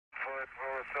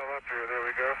Well, we're still up here. There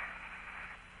we go.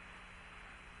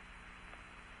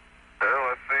 Well,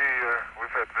 let's see.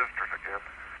 We've had visitors again.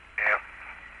 Yeah.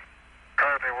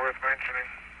 Hardly worth mentioning.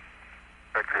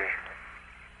 Agree.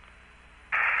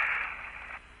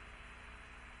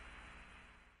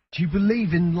 Do you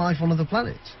believe in life on other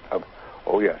planets?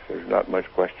 Oh, yes. There's not much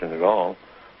question at all.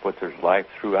 But there's life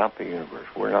throughout the universe.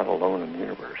 We're not alone in the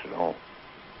universe at all.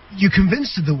 You're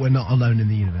convinced that we're not alone in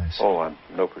the universe? Oh, I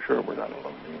know for sure we're not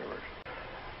alone in the universe.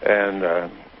 And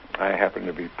I happen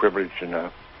to be privileged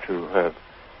enough to have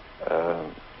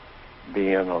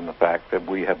been on the fact that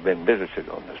we have been visited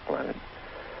on this planet.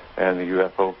 And the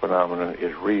UFO phenomenon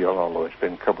is real, although it's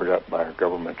been covered up by our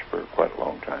governments for quite a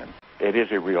long time. It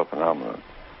is a real phenomenon.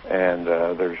 And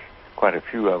there's quite a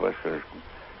few of us that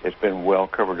it's been well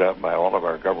covered up by all of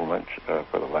our governments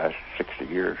for the last 60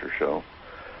 years or so.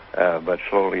 But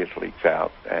slowly it leaks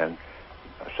out, and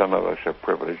some of us are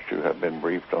privileged to have been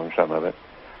briefed on some of it.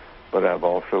 But I've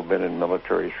also been in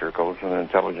military circles and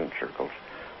intelligence circles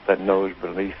that knows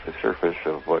beneath the surface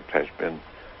of what has been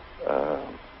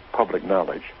public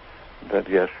knowledge that,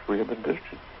 yes, we have been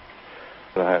visited.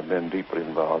 I have been deeply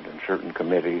involved in certain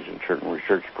committees and certain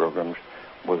research programs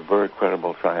with very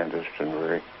credible scientists and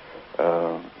very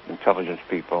intelligence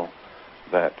people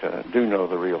that do know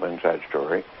the real inside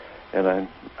story, and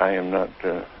I am not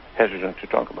hesitant to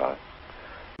talk about it.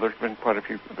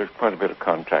 There's quite a bit of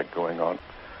contact going on.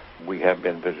 We have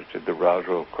been visited. The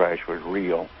Roswell crash was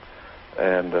real,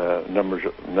 and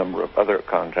number of other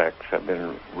contacts have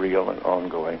been real and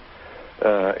ongoing.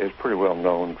 It's pretty well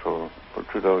known to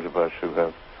those of us who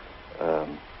have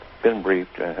been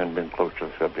briefed and been close to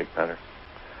the subject matter,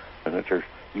 and that there's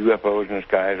UFOs in the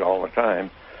skies all the time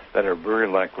that are very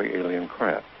likely alien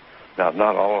craft. Now,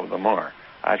 not all of them are.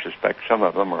 I suspect some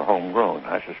of them are homegrown.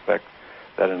 I suspect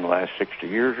that in the last 60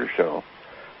 years or so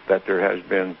that there has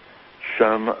been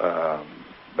some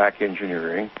back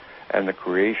engineering and the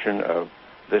creation of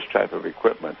this type of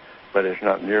equipment, but it's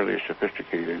not nearly as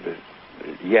sophisticated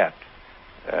yet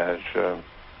as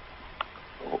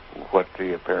what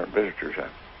the apparent visitors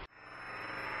have.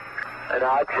 An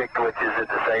object which is at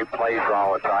the same place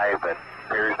all the time but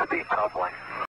appears to be tumbling.